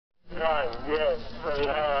yes.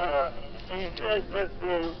 He said that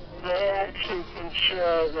they actually can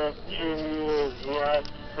show that Jimmy was less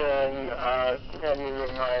than 10 to the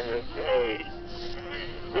minus 8.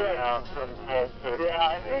 Yeah,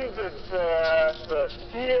 I think that the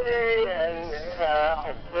theory and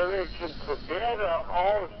observation together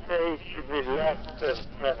all say should be less than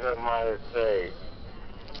 10 to the minus 8.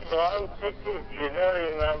 So I'm thinking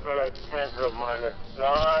generic number like 10 to the minus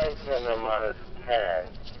 9, 10 to the minus 10.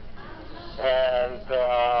 And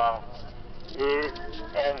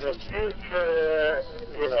the future,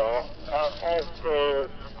 also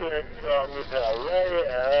square kilometer array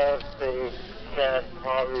of things can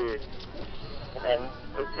probably, and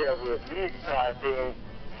with these typing,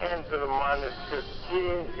 10 to the minus 15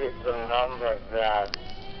 is the number that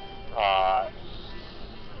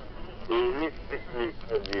realistically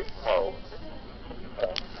could be posed.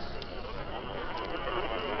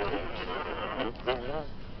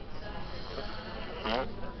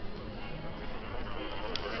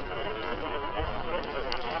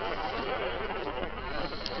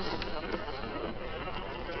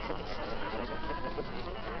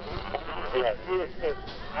 Yeah, this is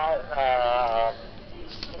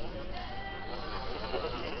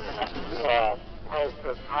post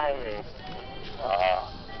the timing.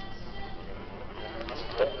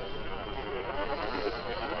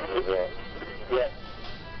 Yes.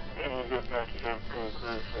 Can you get back to your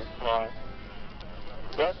conclusion slide?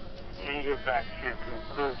 What? Can you get back to your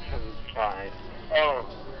conclusion slide? Oh.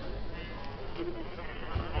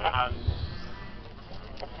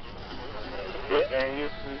 And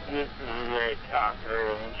this is a great talk. I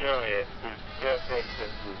enjoy it. I think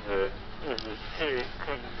this is a serious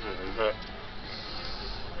criticism, but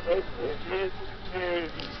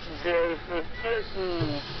there's a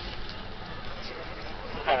certain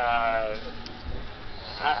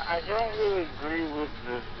I don't really agree with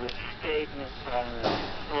the statements on the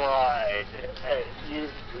slide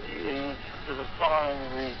for the following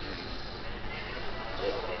reason.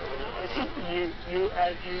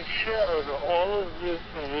 As you showed, all of this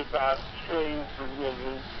is about strings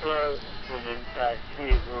within throats, and in fact,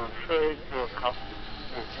 we've referred to a couple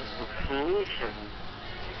of solutions.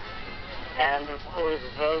 And of course,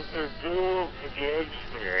 those are dual to gauge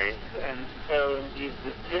theory, and so indeed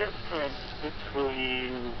the difference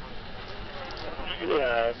between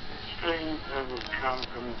strings that would come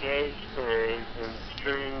from gauge theories and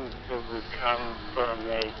strings that would come from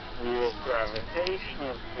a real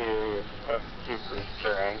gravitational theory of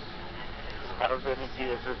superstring are going to be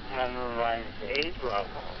at the 10 to the minus 8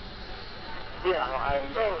 level. Yeah,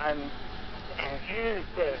 I'm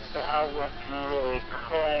confused as to how one can really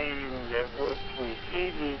claim that once we see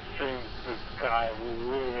these strings in the sky, we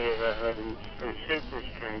really have reached the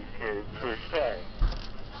superstring theory per se.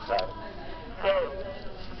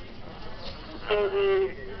 So the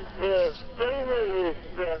thing is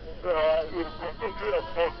that in particular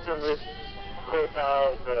positivists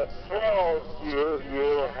without the 12, you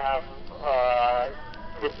have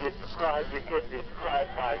you can describe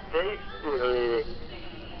by base theory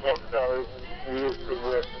what those used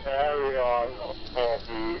with baryon for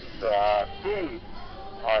these beads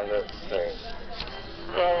on this thing.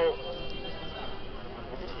 So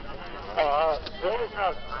those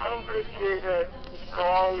are complicated,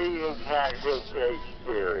 strongly entangled base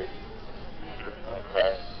theories.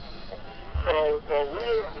 Okay? So the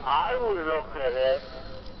way I would look at it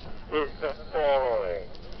is the following.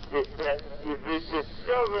 Is that if you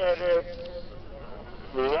discover it,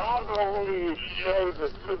 not only show the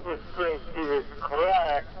superstring theory is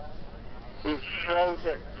correct, it shows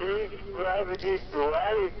that gauge gravity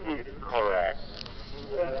duality is correct.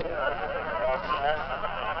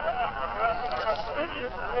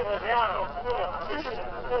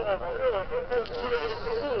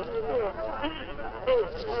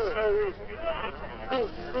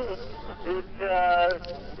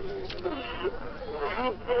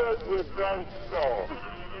 Two-thirds was done so.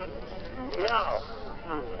 Now,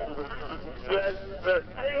 the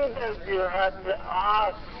thing that you have to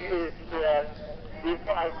ask is that if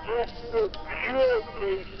I just do pure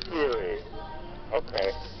gauge theory,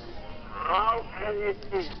 okay, how can it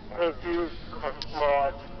be produced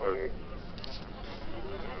cosmologically?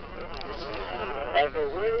 And the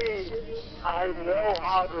way I know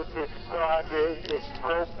how to describe it is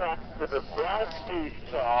go back to the Bradsky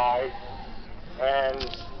side and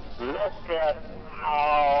look at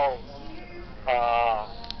how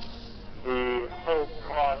the whole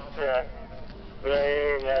process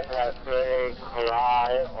may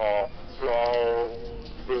collide or flow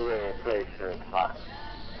during inflation time.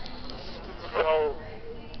 So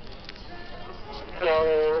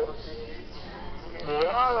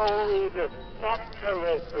not only the spectrum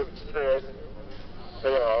fit,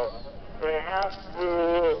 they have to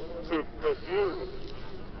be produced.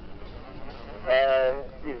 And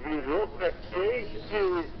if you look at gauge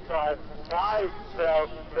theory by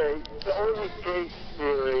self-space, only gauge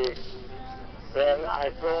theory, then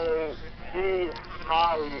I don't see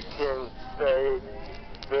how you can say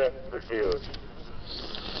they're produced.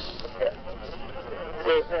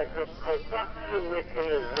 There's a production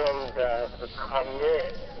mechanism that has to come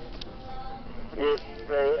in if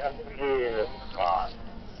they appear in the sky.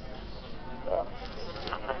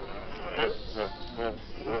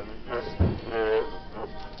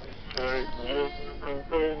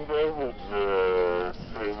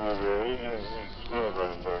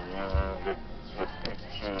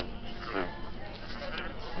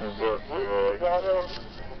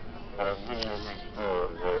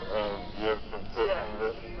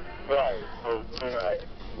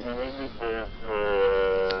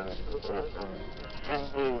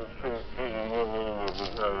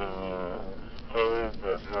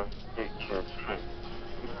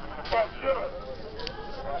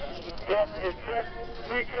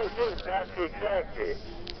 That's exactly.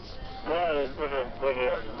 Well, but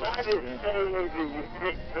that is saying that you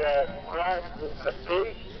think that a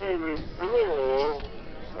gauge theory rule,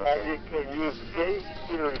 and you can use gauge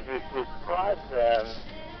theory to describe them,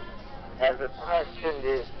 and the question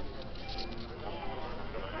is,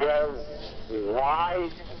 well, why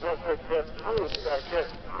does it just prove? That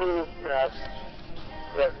just proves that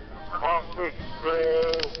cosmic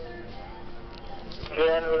strings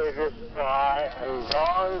generated by a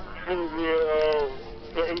non-trivial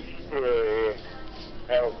gauge theory,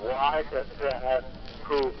 and why does that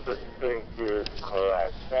prove the thing is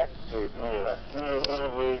correct? That's the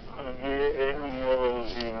way could be any other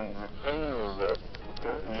even that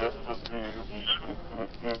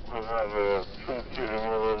you could have a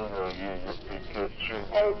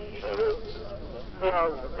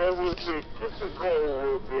well, it would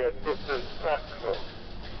be a different spectrum.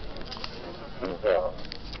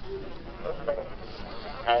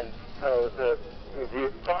 And so if you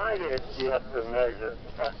find it, you have to measure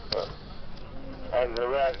spectrum. And the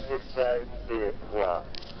rest is that is well.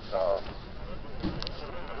 So,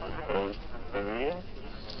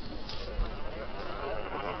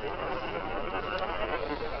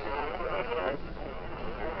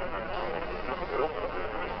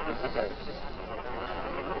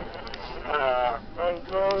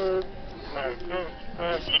 although my first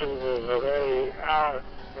question was already out,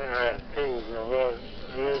 and I think there was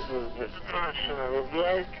little discussion, I would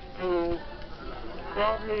like to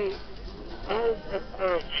probably pose the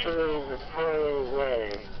question in the following way.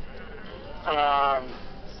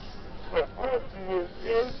 Of course, it is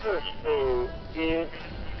interesting if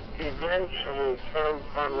eventually some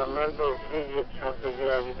fundamental physics of the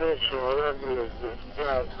gravitational regular is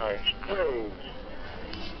described by strings.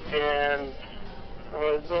 And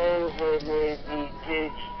although there may be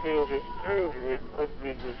gauge theory strings, it could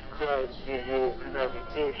be described using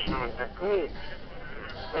gravitational techniques.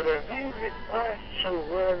 But I think the question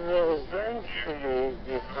whether eventually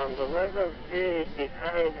the fundamental theory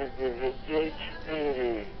behind it is a gauge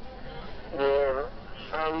theory or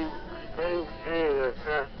some string theory that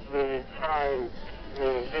has to be defined in a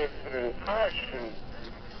different fashion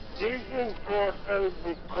is important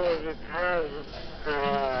because it has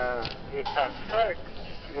it affects,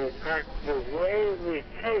 in fact, the way we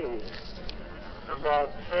think about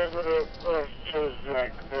several questions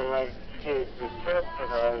like the landscape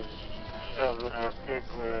interpreters several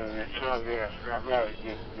people in the Soviet Republic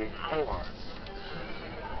before.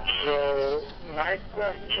 So my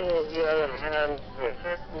question, on the other hand, the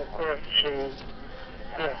second question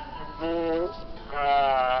has to do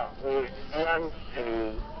with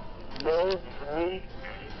Nancy, both weak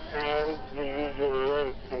and the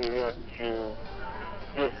usual Nancy that you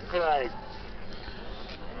described.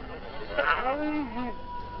 How easy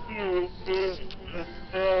it is to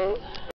tell